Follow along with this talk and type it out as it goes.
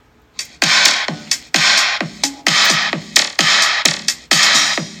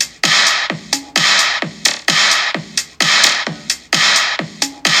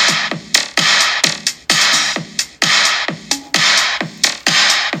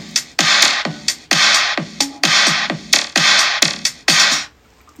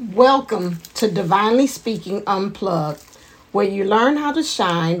Welcome to Divinely Speaking Unplugged, where you learn how to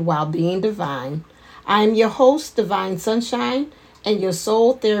shine while being divine. I am your host, Divine Sunshine, and your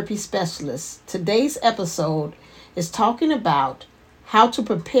soul therapy specialist. Today's episode is talking about how to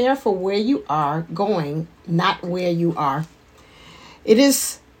prepare for where you are going, not where you are. It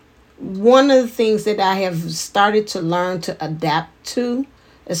is one of the things that I have started to learn to adapt to,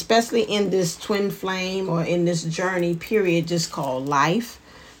 especially in this twin flame or in this journey period just called life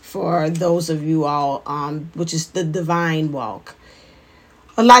for those of you all, which is the divine walk.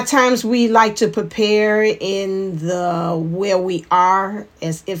 A lot of times we like to prepare in the where we are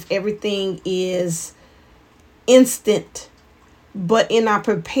as if everything is instant. But in our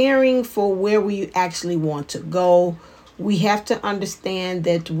preparing for where we actually want to go, we have to understand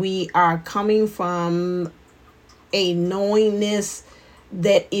that we are coming from a knowingness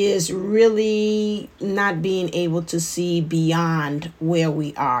that is really not being able to see beyond where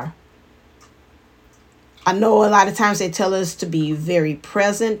we are. I know a lot of times they tell us to be very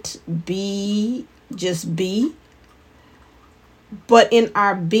present, just be. But in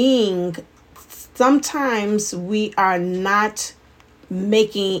our being, sometimes we are not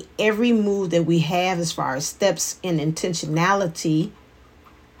making every move that we have as far as steps and intentionality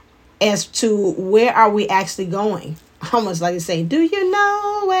as to where are we actually going. Almost like you say, do you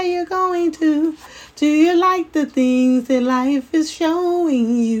know where you're going to? Do you like the things that life is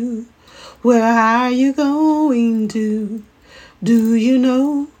showing you? Where are you going to? Do you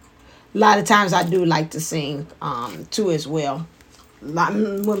know? A lot of times I do like to sing too as well.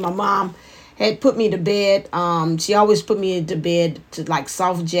 When my mom had put me to bed, she always put me to bed to like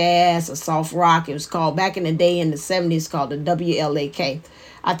soft jazz or soft rock. It was called, back in the day in the 70s, called the WLAK.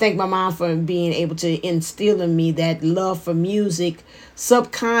 I thank my mom for being able to instill in me that love for music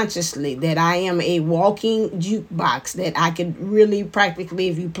subconsciously, that I am a walking jukebox, that I could really practically,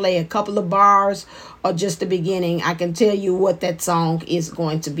 if you play a couple of bars or just the beginning, I can tell you what that song is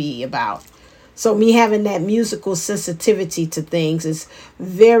going to be about. So me having that musical sensitivity to things is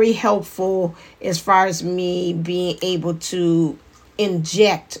very helpful as far as me being able to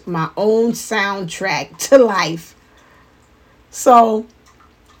inject my own soundtrack to life. So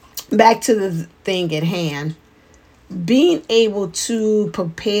back to the thing at hand, being able to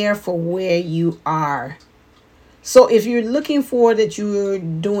prepare for where you are. So if you're looking for that, you're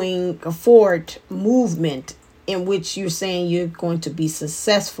doing a forward movement in which you're saying you're going to be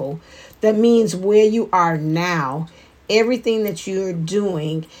successful, that means where you are now, everything that you're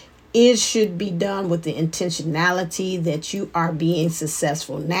doing, it should be done with the intentionality that you are being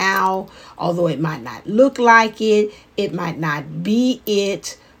successful now. Although it might not look like it, it might not be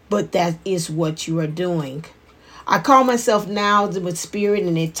it, but that is what you are doing. I call myself now with spirit,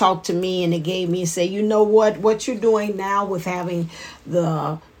 and they talk to me and they gave me and say, you know what you're doing now with having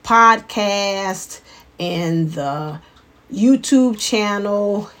the podcast and the YouTube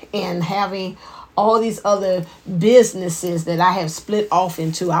channel and having all these other businesses that I have split off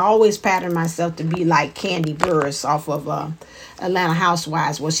into. I always pattern myself to be like Candy Burris off of Atlanta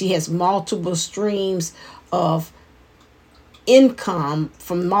Housewives, where she has multiple streams of income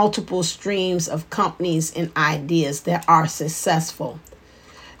from multiple streams of companies and ideas that are successful.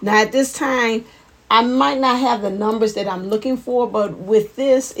 Now at this time, I might not have the numbers that I'm looking for, but with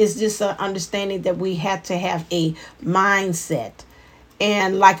this is just an understanding that we have to have a mindset.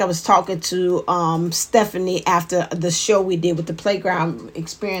 And like I was talking to Stephanie after the show we did with the playground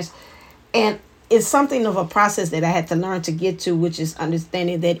experience, and it's something of a process that I had to learn to get to, which is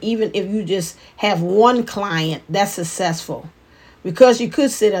understanding that even if you just have one client, that's successful, because you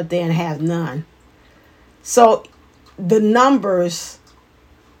could sit up there and have none. So the numbers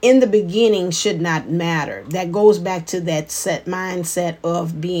in the beginning should not matter. That goes back to that set mindset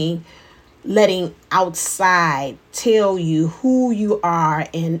of letting outside tell you who you are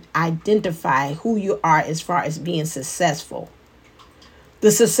and identify who you are as far as being successful.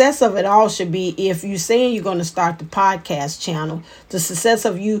 The success of it all should be, if you're saying you're going to start the podcast channel, the success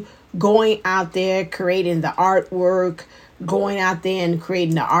of you going out there, creating the artwork, going out there and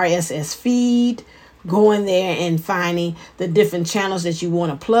creating the RSS feed, going there and finding the different channels that you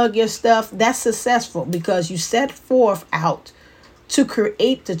want to plug your stuff, that's successful, because you set forth out to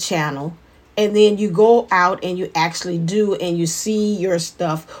create the channel, and then you go out and you actually do, and you see your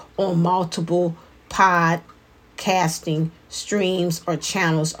stuff on multiple podcasting streams or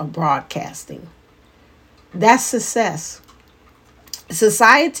channels of broadcasting. That's success.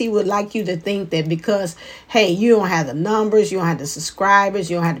 Society would like you to think that because, hey, you don't have the numbers, you don't have the subscribers,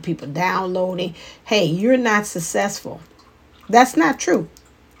 you don't have the people downloading, hey, you're not successful. That's not true.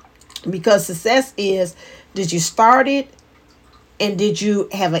 Because success is, did you start it And did you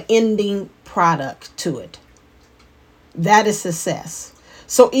have an ending product to it? That is success.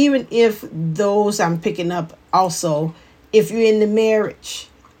 So even if those I'm picking up also, if you're in the marriage,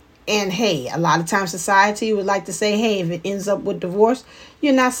 and hey, a lot of times society would like to say, hey, if it ends up with divorce,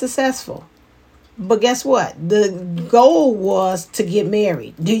 you're not successful. But guess what? The goal was to get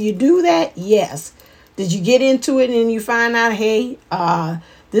married. Do you do that? Yes. Did you get into it and you find out, hey,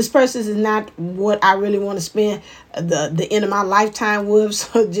 this person is not what I really want to spend the end of my lifetime with?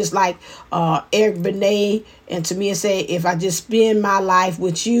 So just like Eric Benet and to me and say, if I just spend my life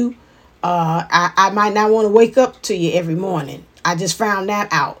with you, I might not want to wake up to you every morning. I just found that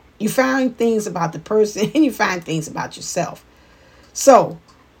out. You find things about the person and you find things about yourself. So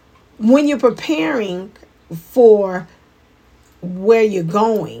when you're preparing for where you're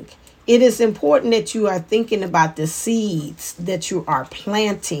going, it is important that you are thinking about the seeds that you are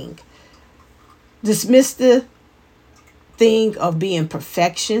planting. Dismiss the thing of being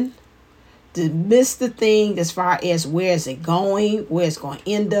perfection. Dismiss the thing as far as where is it going, where it's going to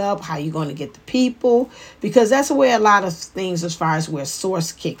end up, how you're going to get the people, because that's where a lot of things as far as where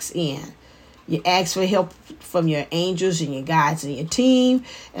source kicks in. You ask for help from your angels and your guides and your team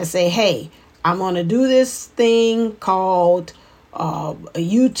and say, hey, I'm going to do this thing called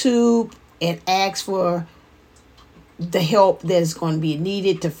YouTube, and ask for the help that is going to be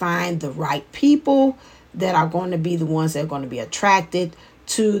needed to find the right people that are going to be the ones that are going to be attracted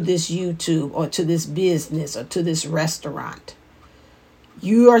to this YouTube or to this business or to this restaurant.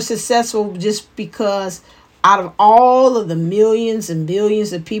 You are successful just because out of all of the millions and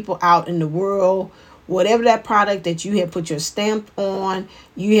billions of people out in the world, whatever that product that you have put your stamp on,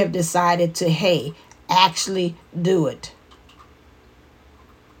 you have decided to, hey, actually do it.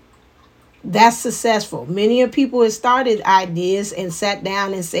 That's successful. Many of people have started ideas and sat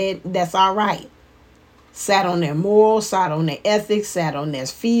down and said, that's all right. Sat on their morals, sat on their ethics, sat on their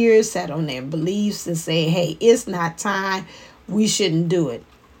fears, sat on their beliefs and say, hey, it's not time. We shouldn't do it.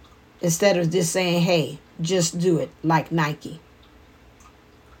 Instead of just saying, hey, just do it, like Nike.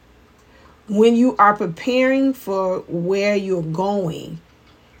 When you are preparing for where you're going,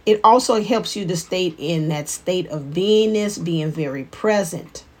 it also helps you to stay in that state of beingness, being very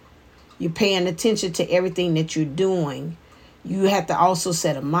present. You're paying attention to everything that you're doing. You have to also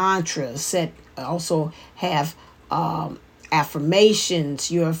set a mantra, also have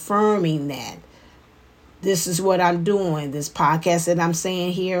affirmations. You're affirming that this is what I'm doing. This podcast that I'm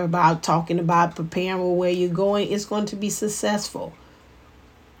saying here about talking about preparing for where you're going is going to be successful.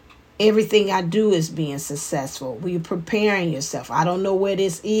 Everything I do is being successful. We're preparing yourself. I don't know where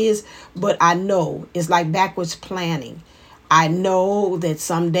this is, but I know it's like backwards planning. I know that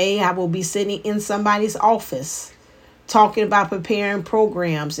someday I will be sitting in somebody's office talking about preparing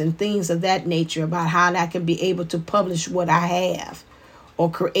programs and things of that nature about how I can be able to publish what I have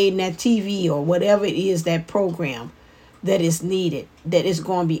or creating that TV or whatever it is, that program that is needed, that is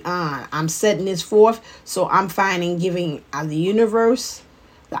going to be on. I'm setting this forth, so I'm giving the universe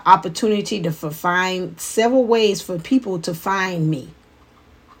the opportunity to find several ways for people to find me,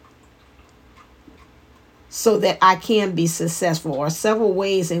 so that I can be successful, or several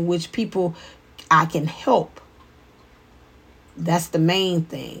ways in which I can help. That's the main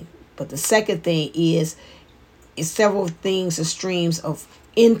thing. But the second thing is several things or streams of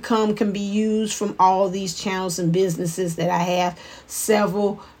income can be used from all these channels and businesses that I have.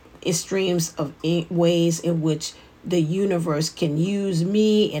 Several streams of ways in which the universe can use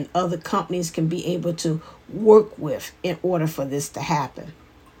me and other companies can be able to work with in order for this to happen.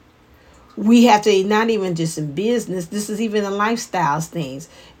 We have to, not even just in business, this is even in lifestyles things.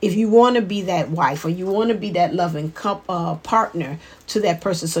 If you want to be that wife or you want to be that loving partner to that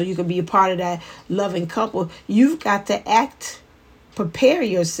person so you can be a part of that loving couple, you've got to prepare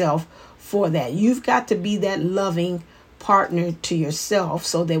yourself for that. You've got to be that loving partner to yourself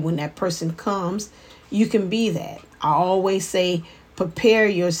so that when that person comes, you can be that. I always say, prepare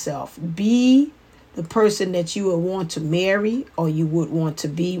yourself. Be the person that you would want to marry or you would want to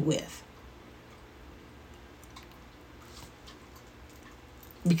be with.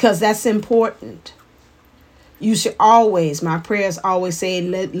 Because that's important. You should always, my prayers always say,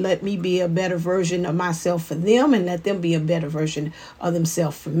 let me be a better version of myself for them and let them be a better version of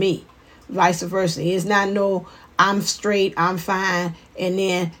themselves for me. Vice versa. It's not no, I'm straight, I'm fine, and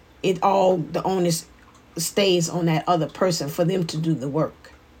then the onus stays on that other person for them to do the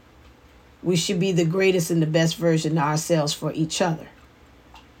work. We should be the greatest and the best version of ourselves for each other.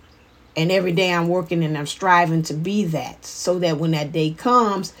 And every day I'm working and I'm striving to be that so that when that day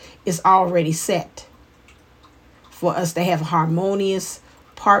comes, it's already set for us to have a harmonious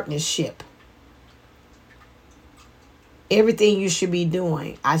partnership everything you should be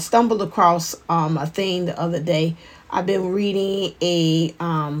doing. I stumbled across a thing the other day. I've been reading a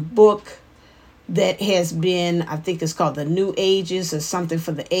book that has been, I think it's called The New Ages or something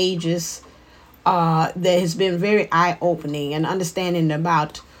for the ages, that has been very eye-opening and understanding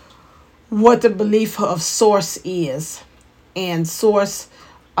about what the belief of source is. And source,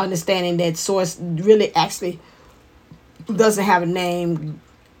 understanding that source really actually doesn't have a name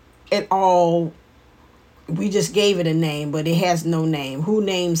at all. We just gave it a name, but it has no name. Who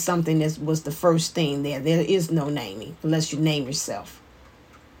named something that was the first thing there? There is no naming unless you name yourself.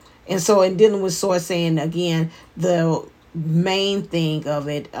 And so in dealing with source, saying again, the main thing of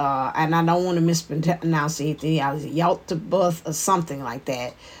it, and I don't want to mispronounce anything, Yaltabuth or something like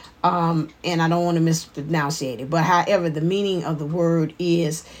that. And I don't want to mispronounce it. But however, the meaning of the word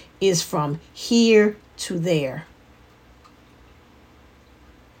is from here to there.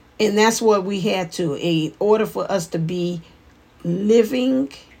 And that's what we had to, in order for us to be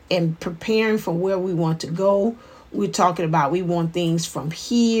living and preparing for where we want to go. We're talking about we want things from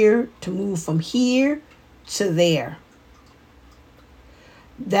here to move from here to there.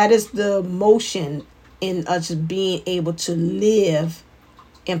 That is the motion in us being able to live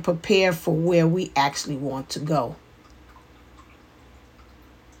and prepare for where we actually want to go.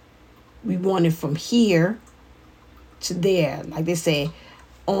 We want it from here to there. Like they say,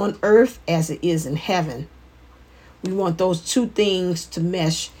 on earth as it is in heaven. We want those two things to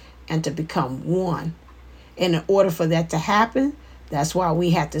mesh and to become one. And in order for that to happen, that's why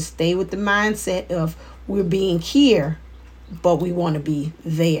we have to stay with the mindset of we're being here, but we want to be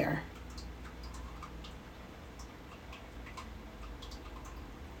there.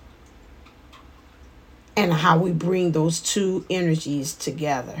 And how we bring those two energies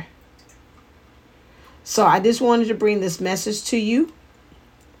together. So I just wanted to bring this message to you,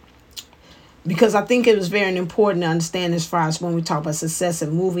 because I think it was very important to understand as far as when we talk about success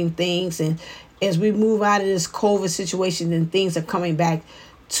and moving things. And as we move out of this COVID situation and things are coming back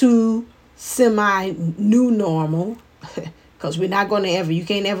to semi-new normal, because we're not going to ever, you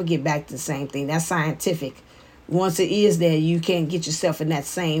can't ever get back to the same thing. That's scientific. Once it is there, you can't get yourself in that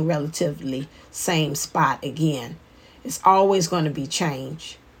same, relatively same spot again. It's always going to be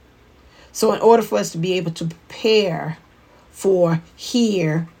change. So in order for us to be able to prepare for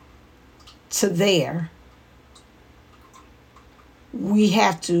here to there, we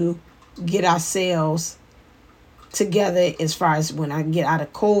have to get ourselves together as far as when I get out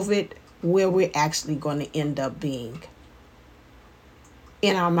of COVID, where we're actually going to end up being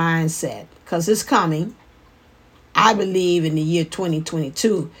in our mindset, because it's coming. I believe in the year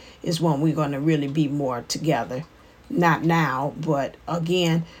 2022 is when we're going to really be more together. Not now, but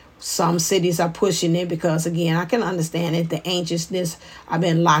again, some cities are pushing it because, again, I can understand it. The anxiousness, I've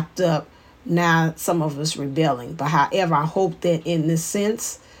been locked up. Now some of us rebelling. But however, I hope that in this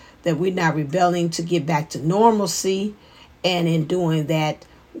sense that we're not rebelling to get back to normalcy. And in doing that,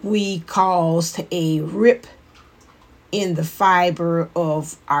 we caused a rip in the fiber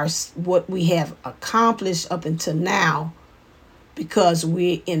of our what we have accomplished up until now, because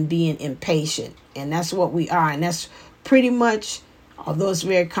we're in being impatient. And that's what we are. And that's pretty much, although it's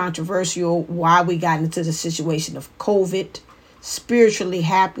very controversial, why we got into the situation of COVID spiritually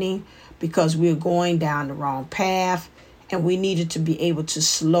happening, because we're going down the wrong path and we needed to be able to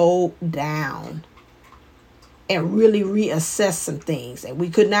slow down and really reassess some things. And we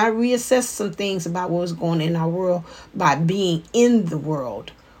could not reassess some things about what was going on in our world by being in the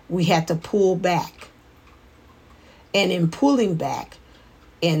world. We had to pull back. And in pulling back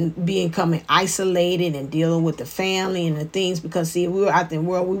and becoming isolated and dealing with the family and the things, because see, if we were out in the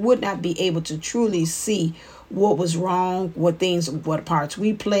world, we would not be able to truly see what was wrong, what parts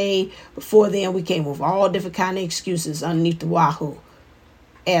we played. Before then, we came with all different kind of excuses underneath the wahoo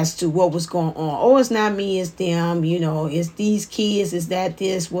as to what was going on. Oh, it's not me, it's them, it's these kids, it's that,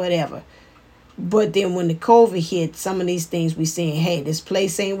 this, whatever. But then when the COVID hit, some of these things we saying, hey, this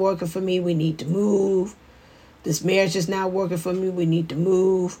place ain't working for me, we need to move. This marriage is not working for me, we need to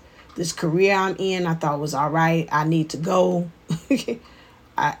move. This career I'm in, I thought was all right, I need to go.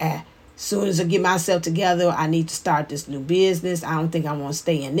 As soon as I get myself together, I need to start this new business. I don't think I want to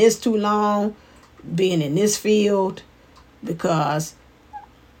stay in this too long, being in this field, because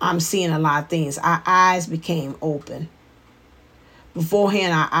I'm seeing a lot of things. Our eyes became open.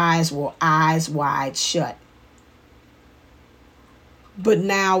 Beforehand, our eyes were eyes wide shut. But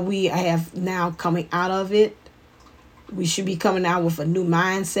now we have coming out of it. We should be coming out with a new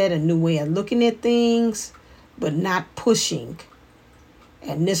mindset, a new way of looking at things, but not pushing.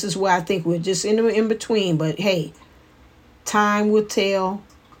 And this is where I think we're just in between. But hey, time will tell.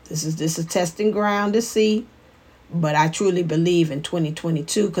 This is testing ground to see. But I truly believe in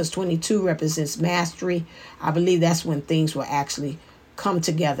 2022, because 22 represents mastery. I believe that's when things will actually come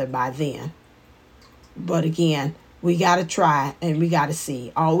together by then. But again, we got to try and we got to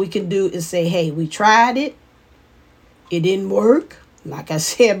see. All we can do is say, hey, we tried it. It didn't work, like I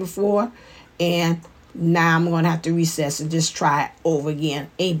said before. And now I'm going to have to recess and just try it over again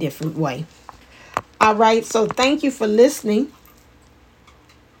a different way. All right. So thank you for listening.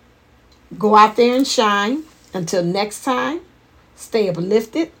 Go out there and shine. Until next time, stay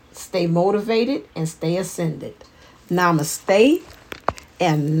uplifted, stay motivated, and stay ascended. Namaste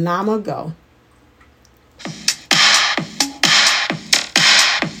and Namago.